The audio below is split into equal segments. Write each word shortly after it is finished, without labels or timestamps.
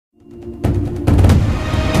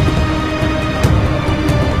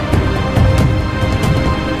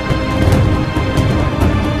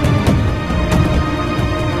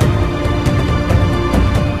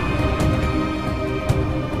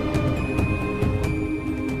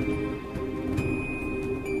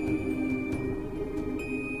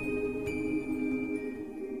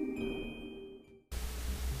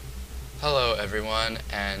everyone,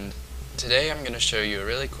 and today I'm going to show you a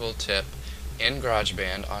really cool tip in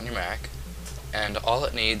GarageBand on your Mac, and all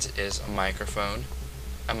it needs is a microphone,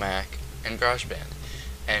 a Mac, and GarageBand.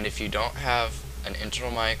 And if you don't have an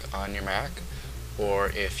internal mic on your Mac, or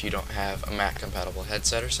if you don't have a Mac compatible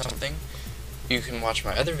headset or something, you can watch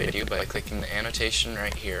my other video by clicking the annotation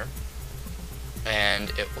right here,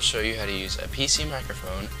 and it will show you how to use a PC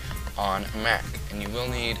microphone on a Mac. And you will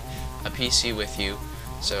need a PC with you,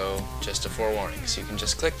 so just a forewarning. So you can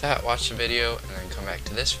just click that, watch the video, and then come back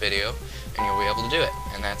to this video, and you'll be able to do it.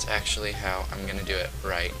 And that's actually how I'm going to do it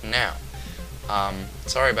right now.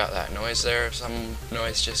 Sorry about that noise there. Some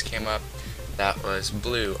noise just came up. That was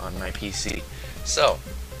blue on my PC. So,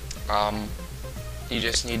 you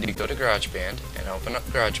just need to go to GarageBand and open up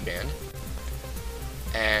GarageBand.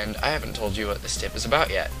 And I haven't told you what this tip is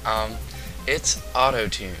about yet. It's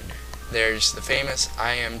auto-tune. There's the famous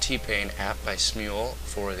I Am T-Pain app by Smule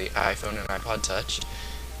for the iPhone and iPod Touch,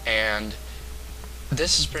 and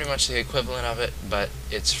this is pretty much the equivalent of it, but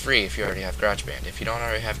it's free if you already have GarageBand. If you don't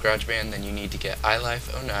already have GarageBand, then you need to get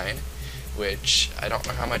iLife 09, which I don't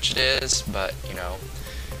know how much it is, but you know,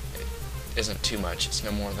 it isn't too much. It's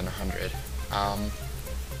no more than 100.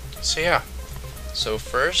 So yeah. So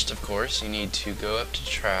first, of course, you need to go up to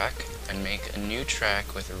track and make a new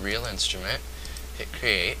track with a real instrument. Hit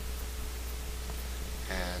create.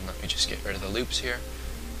 And let me just get rid of the loops here.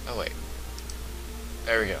 Oh wait.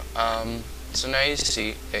 There we go. So now you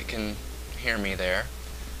see it can hear me there,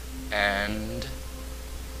 and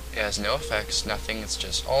it has no effects, nothing, it's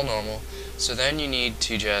just all normal. So then you need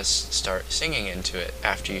to just start singing into it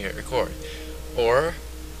after you hit record. Or,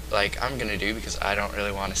 like I'm gonna do, because I don't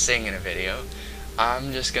really want to sing in a video,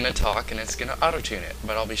 I'm just gonna talk and it's gonna auto-tune it,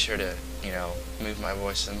 but I'll be sure to, you know, move my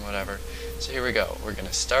voice and whatever. So here we go. We're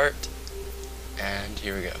gonna start. And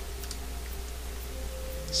here we go.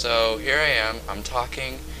 So here I am, I'm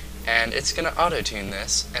talking, and it's gonna auto-tune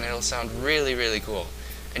this, and it'll sound really, really cool.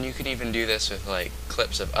 And you can even do this with like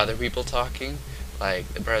clips of other people talking, like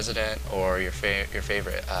the president or your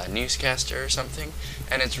favorite newscaster or something,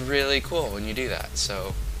 and it's really cool when you do that.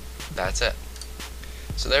 So that's it.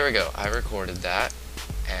 So there we go. I recorded that,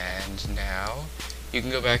 and now you can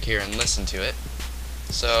go back here and listen to it.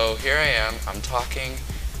 So here I am, I'm talking,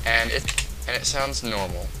 and it sounds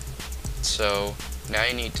normal. So now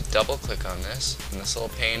you need to double click on this, and this little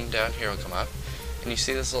pane down here will come up, and you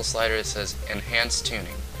see this little slider that says enhance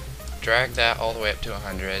tuning. Drag that all the way up to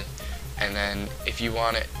 100, and then if you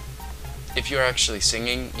want it, if you're actually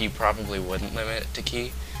singing, you probably wouldn't limit it to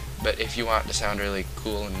key, but if you want it to sound really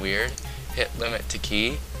cool and weird, hit limit to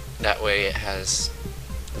key. That way it has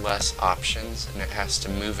less options and it has to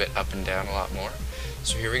move it up and down a lot more.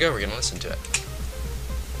 So here we go, we're going to listen to it.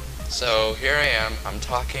 So here I am, I'm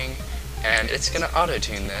talking, and it's going to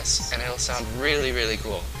auto-tune this, and it'll sound really, really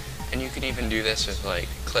cool. And you can even do this with like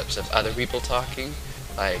clips of other people talking,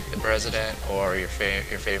 like the president or your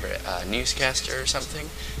favorite newscaster or something,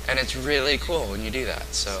 and it's really cool when you do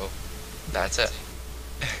that. So that's it.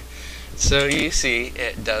 So you see,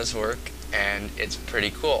 it does work, and it's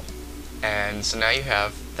pretty cool. And so now you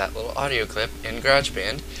have that little audio clip in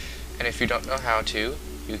GarageBand, and if you don't know how to,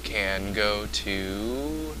 you can go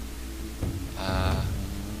to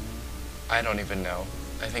I don't even know.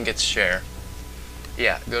 I think it's share.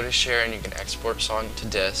 Yeah, go to share and you can export song to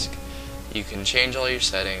disk. You can change all your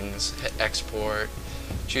settings, hit export,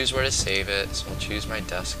 choose where to save it, so I'll choose my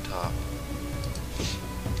desktop,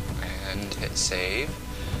 and hit save,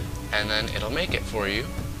 and then it'll make it for you,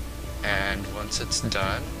 and once it's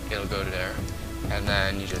done, it'll go to there, and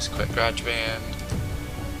then you just quit GarageBand,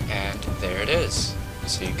 and there it is.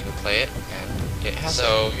 So you can play it, and it has.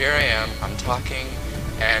 So here I am, I'm talking,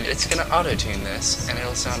 and it's gonna auto-tune this, and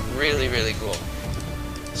it'll sound really, really cool.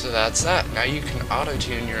 So that's that. Now you can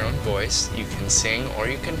auto-tune your own voice, you can sing or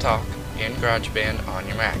you can talk in GarageBand on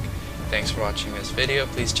your Mac. Thanks for watching this video.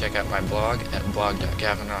 Please check out my blog at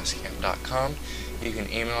blog.GavinRoskamp.com. You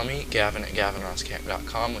can email me,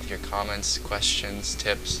 Gavin@GavinRoskamp.com, with your comments, questions,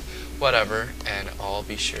 tips, whatever, and I'll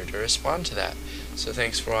be sure to respond to that. So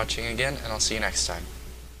thanks for watching again, and I'll see you next time.